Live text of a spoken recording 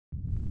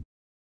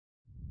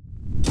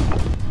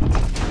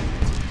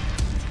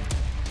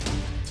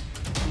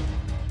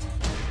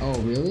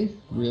Oh, really?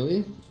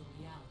 Really?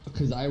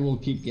 Because I will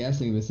keep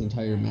guessing this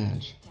entire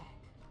match.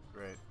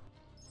 Great.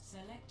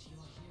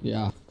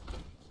 Yeah.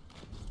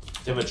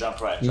 They would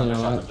jump right. Jump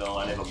the door.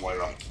 I never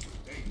Moira.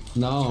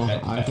 No, Okay,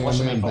 I think I'm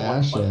gonna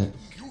bash it.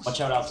 Watch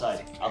out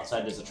outside.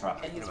 Outside there's a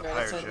trap. He's right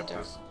outside the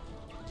door.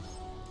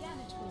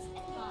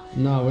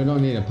 No, we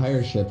don't need to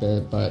pirate ship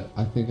it, but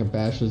I think a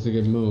bash is a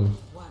good move.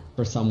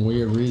 For some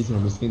weird reason,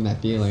 I'm just getting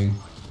that feeling.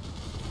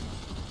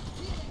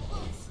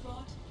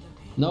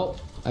 Nope,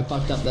 I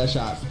fucked up that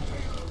shot.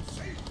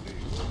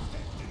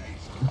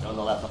 On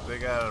the left. They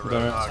got a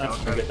Roadhog. I'll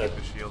try to keep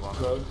the shield on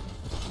him.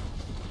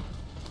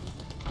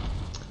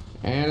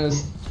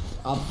 Anna's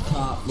up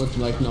top with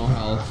like no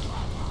health.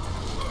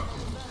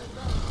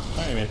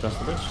 Alright, man, across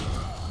the bridge.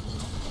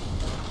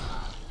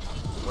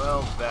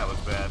 Well, that was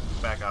bad.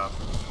 Back off.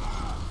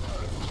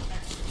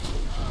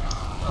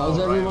 How's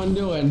everyone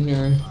doing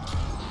here?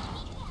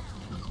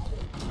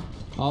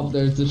 Oh,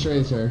 there's the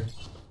Tracer.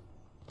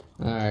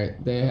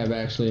 Alright, they have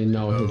actually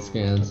no hit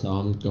scan, so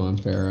I'm going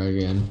Pharah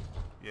again.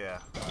 Yeah.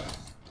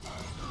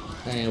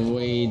 And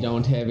we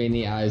don't have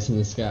any eyes in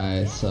the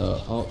sky,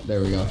 so... Oh,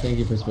 there we go. Thank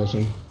you for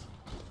switching.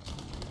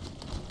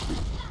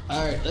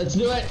 Alright, let's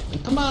do it!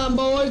 Come on,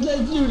 boys!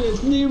 Let's do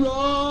this!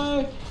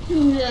 Leroy!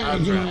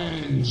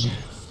 Jenkins!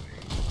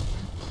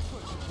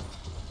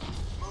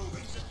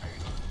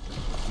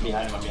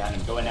 Behind him, I'm behind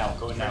him. Go in now,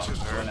 go in now.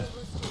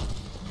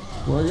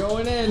 We're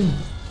going in!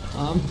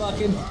 I'm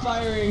fucking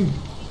firing!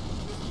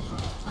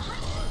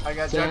 I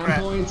got Sand Junkrat.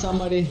 point,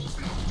 somebody.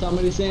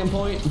 Somebody sand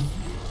point.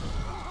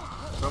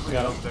 Somebody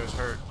else there's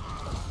hurt.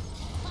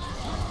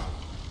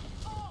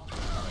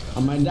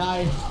 I'm gonna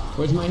die.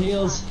 Where's my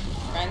heals?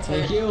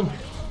 Thank you.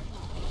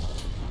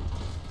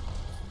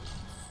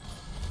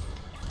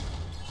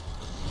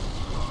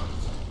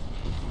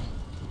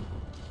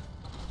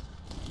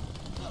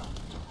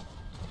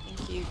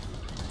 Thank you.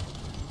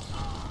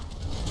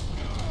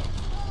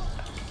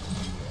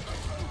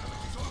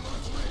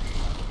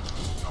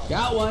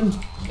 Got one.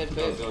 Good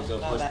Go, move. go, go.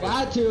 Not Push, bad.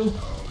 Got two.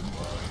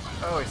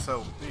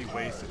 Oh, he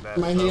wasted that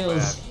My so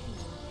heals. bad.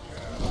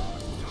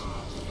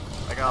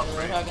 I got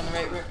three. Roadhog on the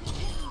right room.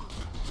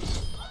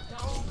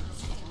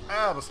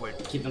 I was asleep.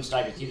 Keep them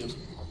staggered, keep them.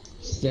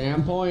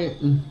 Stand point.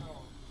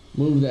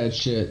 Move that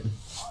shit.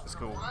 It's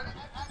cool.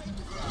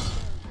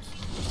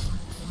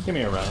 Give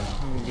me a run.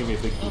 Give me a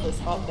big Oh, this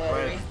hot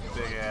battery. Right,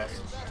 big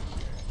ass.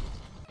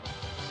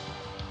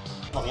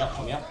 Come me up,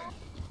 come me up.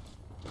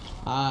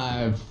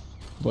 I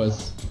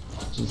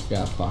just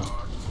got fucked.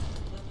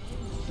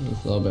 It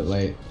was a little bit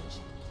late.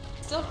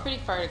 Still pretty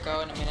far to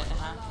go in a minute and a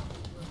half.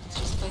 Let's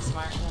just play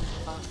smart and then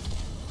fun.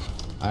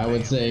 I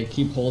would say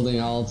keep holding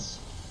alts.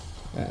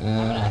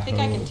 I think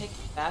I can take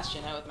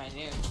Bastion out with my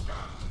nuke.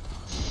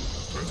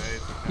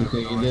 You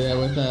think you do that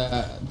with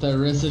the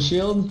Orisa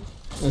shield?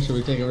 Or should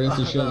we take a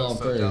Orisa shield out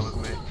first?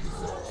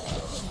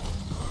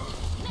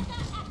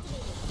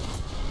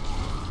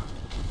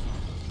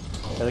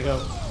 Gotta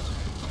go.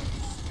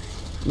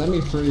 Let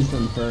me freeze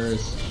them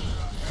first.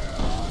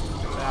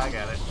 I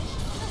got it.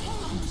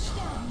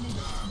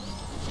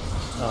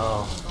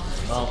 Oh.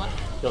 Well,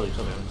 kill each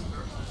other.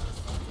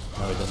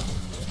 No, he doesn't.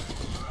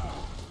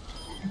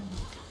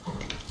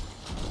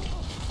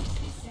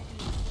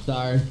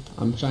 Sorry,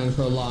 I'm trying to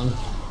prolong.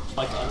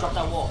 Like, drop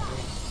that wall.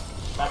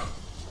 Back.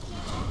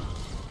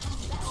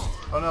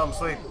 Oh no, I'm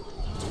asleep.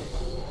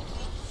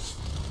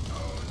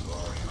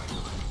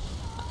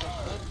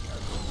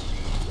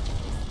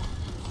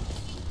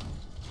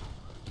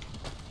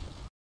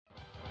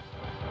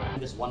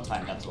 This one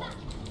time, that's all.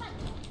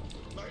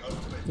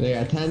 They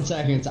got 10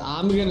 seconds.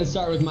 I'm gonna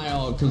start with my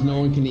ult because no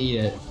one can eat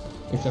it.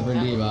 Except for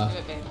Yeah, Diva. do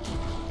it, babe.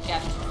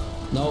 Yeah.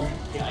 Nope.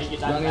 Yeah, you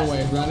die Running fast.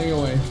 away, running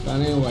away,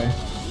 running away.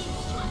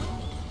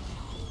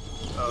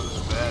 Oh, this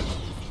is bad.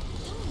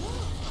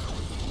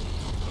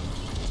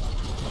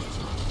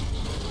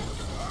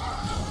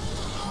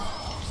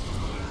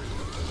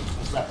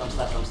 I'm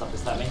slept.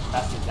 Is that me?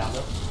 Bastion's down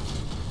though.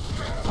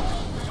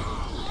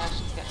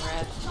 Bastion's getting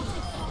red.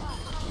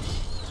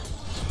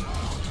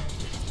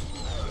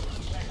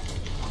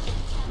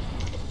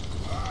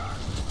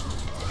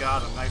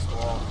 Got a nice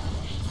wall.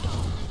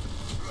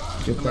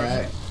 Get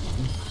that.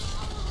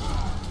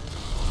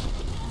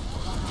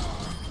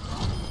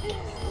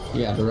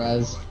 Yeah, the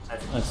res.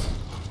 Nice.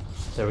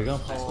 There we go.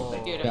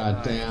 Beautiful.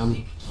 God damn.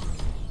 Good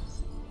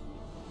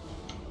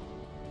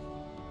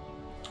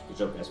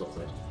job, guys. Well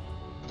played.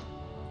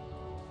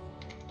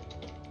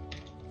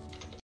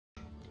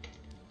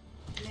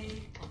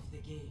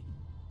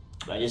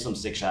 I used some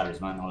sick shatters,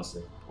 man,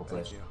 honestly. Well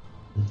played. Thank you.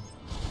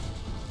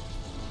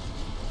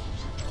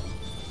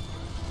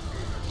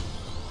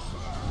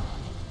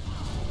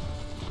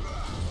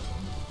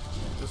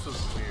 This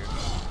was weird.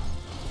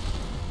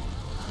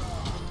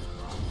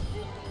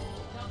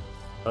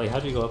 Oh,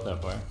 how'd you go up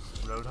that far?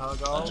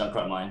 Roadhog all.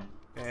 Junkrat mine.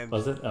 And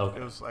Was it? Oh,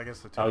 okay. it was, I guess,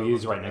 the two I'll of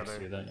use them right next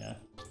together. to you then,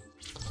 yeah.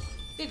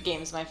 Good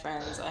games, my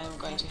friends. I am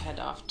going to head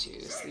off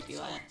to Sleepy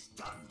Land.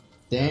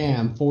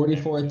 Damn,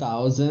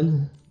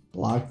 44,000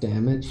 block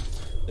damage.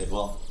 Did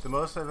well. The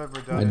most I've ever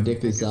done My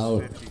dick is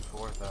out.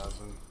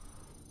 54,000.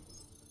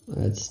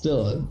 It's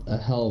still a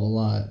hell of a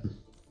lot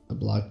of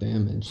block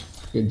damage.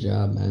 Good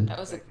job, man. That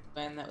was a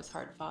win. That was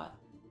hard fought.